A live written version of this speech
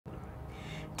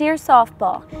Dear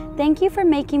softball, thank you for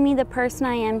making me the person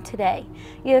I am today.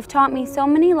 You have taught me so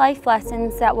many life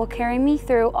lessons that will carry me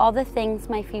through all the things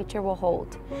my future will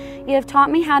hold. You have taught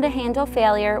me how to handle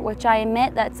failure, which I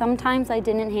admit that sometimes I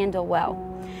didn't handle well.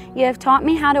 You have taught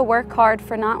me how to work hard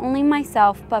for not only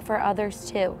myself, but for others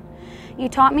too. You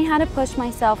taught me how to push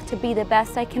myself to be the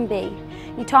best I can be.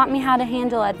 You taught me how to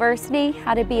handle adversity,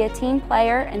 how to be a team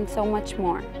player, and so much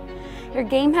more. Your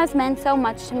game has meant so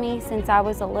much to me since I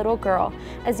was a little girl,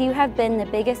 as you have been the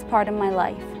biggest part of my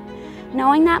life.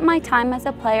 Knowing that my time as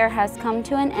a player has come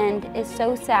to an end is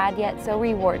so sad yet so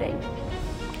rewarding.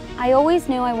 I always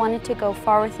knew I wanted to go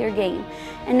far with your game,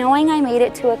 and knowing I made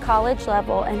it to a college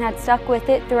level and had stuck with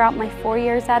it throughout my 4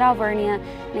 years at Alvernia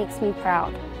makes me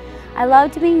proud. I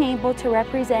loved being able to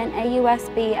represent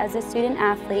AUSB as a student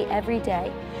athlete every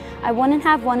day. I wouldn't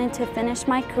have wanted to finish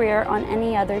my career on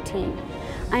any other team.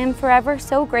 I am forever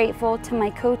so grateful to my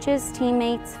coaches,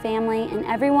 teammates, family, and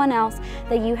everyone else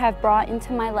that you have brought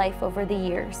into my life over the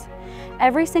years.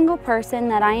 Every single person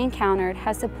that I encountered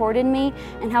has supported me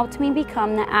and helped me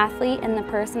become the athlete and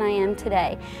the person I am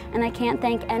today, and I can't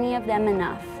thank any of them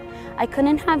enough. I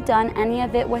couldn't have done any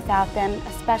of it without them,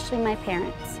 especially my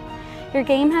parents. Your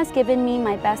game has given me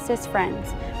my bestest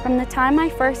friends. From the time I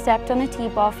first stepped on a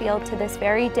t-ball field to this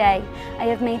very day, I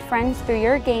have made friends through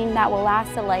your game that will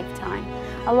last a lifetime,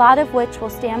 a lot of which will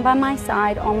stand by my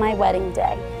side on my wedding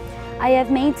day. I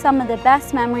have made some of the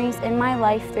best memories in my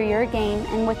life through your game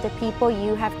and with the people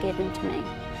you have given to me.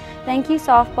 Thank you,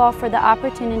 softball, for the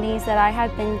opportunities that I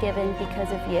have been given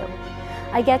because of you.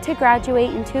 I get to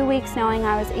graduate in 2 weeks knowing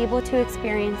I was able to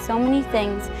experience so many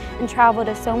things and travel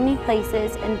to so many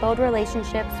places and build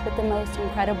relationships with the most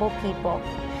incredible people.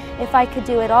 If I could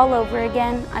do it all over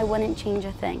again, I wouldn't change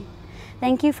a thing.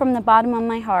 Thank you from the bottom of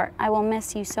my heart. I will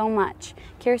miss you so much.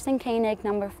 Kerstin Koenig,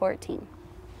 number 14.